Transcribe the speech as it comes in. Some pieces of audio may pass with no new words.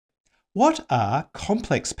What are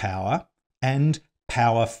complex power and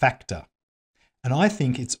power factor? And I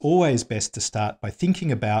think it's always best to start by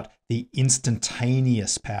thinking about the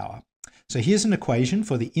instantaneous power. So here's an equation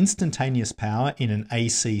for the instantaneous power in an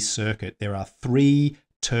AC circuit. There are three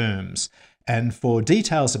terms. And for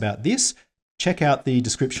details about this, check out the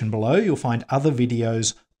description below. You'll find other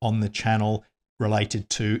videos on the channel related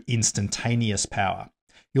to instantaneous power.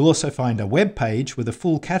 You'll also find a web page with a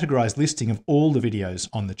full categorized listing of all the videos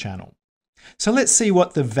on the channel. So let's see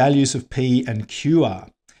what the values of P and Q are.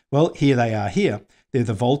 Well, here they are here. They're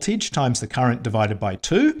the voltage times the current divided by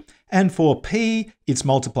 2. And for P, it's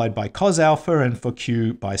multiplied by cos alpha, and for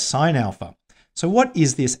Q by sine alpha. So what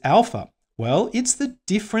is this alpha? Well, it's the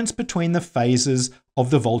difference between the phases of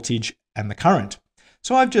the voltage and the current.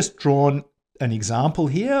 So I've just drawn an example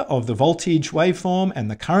here of the voltage waveform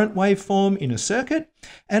and the current waveform in a circuit.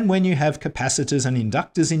 And when you have capacitors and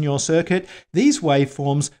inductors in your circuit, these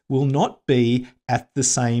waveforms will not be at the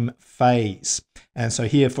same phase. And so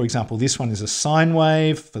here, for example, this one is a sine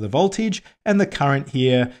wave for the voltage, and the current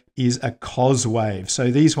here is a cos wave.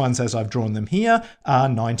 So these ones, as I've drawn them here, are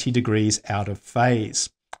 90 degrees out of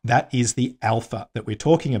phase. That is the alpha that we're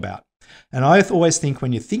talking about. And I always think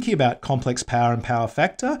when you're thinking about complex power and power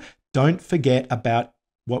factor, don't forget about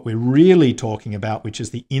what we're really talking about, which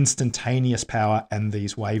is the instantaneous power and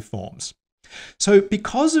these waveforms. So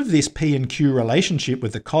because of this P and Q relationship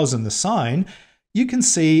with the cos and the sine, you can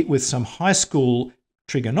see with some high school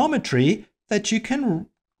trigonometry that you can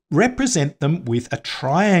represent them with a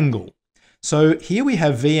triangle. So here we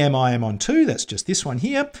have Vm Im on 2, that's just this one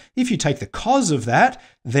here. If you take the cos of that,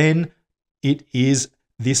 then it is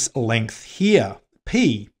this length here,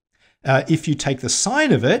 P. If you take the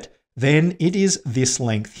sine of it, then it is this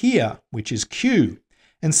length here, which is Q.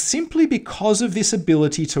 And simply because of this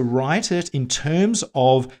ability to write it in terms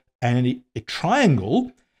of a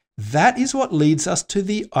triangle, that is what leads us to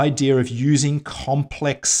the idea of using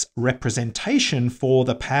complex representation for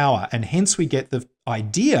the power. And hence we get the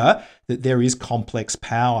idea that there is complex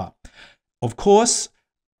power. Of course,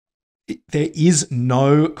 there is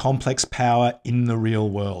no complex power in the real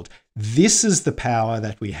world. This is the power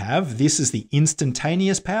that we have. This is the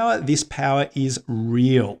instantaneous power. This power is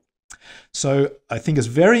real. So I think it's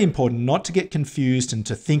very important not to get confused and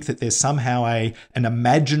to think that there's somehow an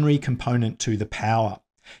imaginary component to the power.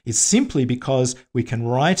 It's simply because we can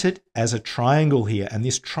write it as a triangle here. And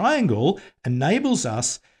this triangle enables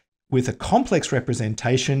us with a complex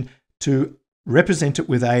representation to represent it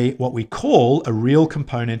with what we call a real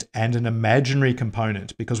component and an imaginary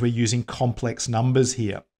component, because we're using complex numbers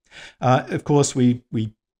here. Of course, we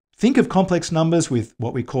think of complex numbers with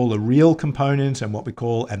what we call a real component and what we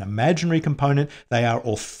call an imaginary component. They are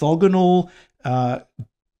orthogonal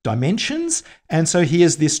dimensions. And so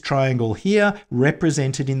here's this triangle here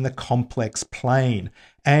represented in the complex plane.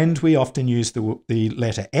 And we often use the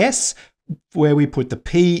letter S, where we put the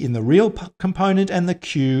P in the real component and the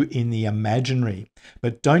Q in the imaginary.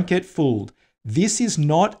 But don't get fooled. This is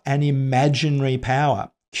not an imaginary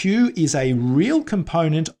power. Q is a real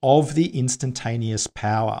component of the instantaneous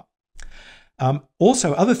power.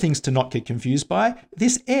 Also, other things to not get confused by,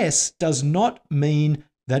 this S does not mean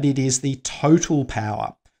that it is the total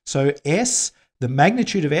power. So S, the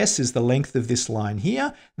magnitude of S is the length of this line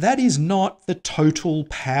here. That is not the total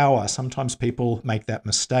power. Sometimes people make that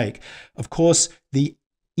mistake. Of course, the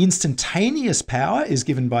instantaneous power is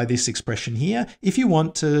given by this expression here. If you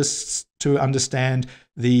want to understand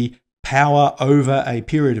the power over a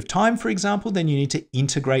period of time, for example, then you need to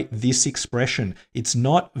integrate this expression. It's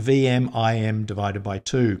not Vm Im divided by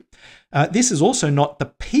 2. This is also not the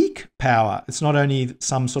peak power. It's not only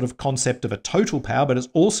some sort of concept of a total power, but it's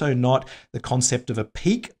also not the concept of a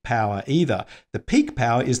peak power either. The peak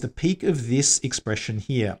power is the peak of this expression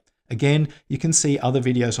here. Again, you can see other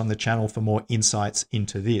videos on the channel for more insights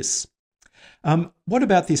into this. What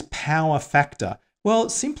about this power factor? Well,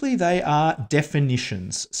 simply they are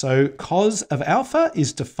definitions. So cos of alpha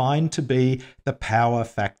is defined to be the power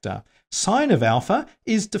factor. Sine of alpha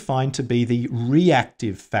is defined to be the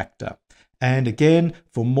reactive factor. And again,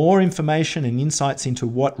 for more information and insights into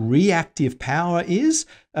what reactive power is,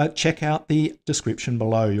 check out the description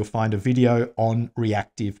below. You'll find a video on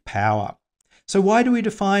reactive power. So why do we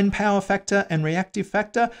define power factor and reactive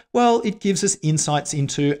factor? Well, it gives us insights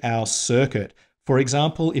into our circuit. For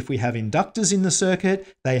example, if we have inductors in the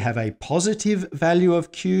circuit, they have a positive value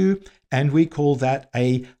of Q, and we call that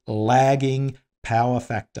a lagging power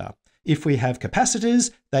factor. If we have capacitors,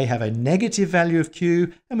 they have a negative value of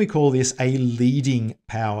Q, and we call this a leading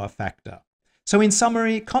power factor. So in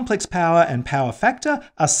summary, complex power and power factor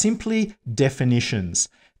are simply definitions.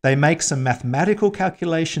 They make some mathematical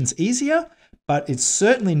calculations easier, but it's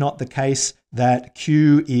certainly not the case that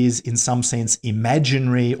Q is in some sense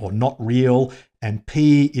imaginary or not real, and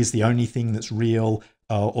P is the only thing that's real,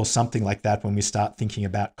 or something like that when we start thinking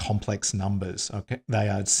about complex numbers. Okay? They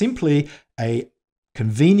are simply a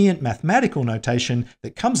convenient mathematical notation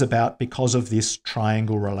that comes about because of this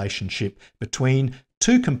triangle relationship between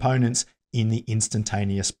two components in the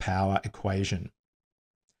instantaneous power equation.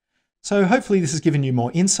 So hopefully this has given you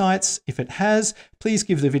more insights. If it has, please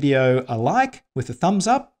give the video a like with a thumbs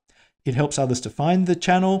up. It helps others to find the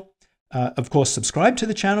channel. Of course, subscribe to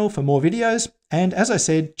the channel for more videos. And as I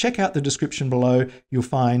said, check out the description below. You'll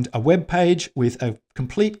find a web page with a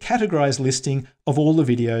complete categorized listing of all the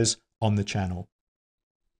videos on the channel.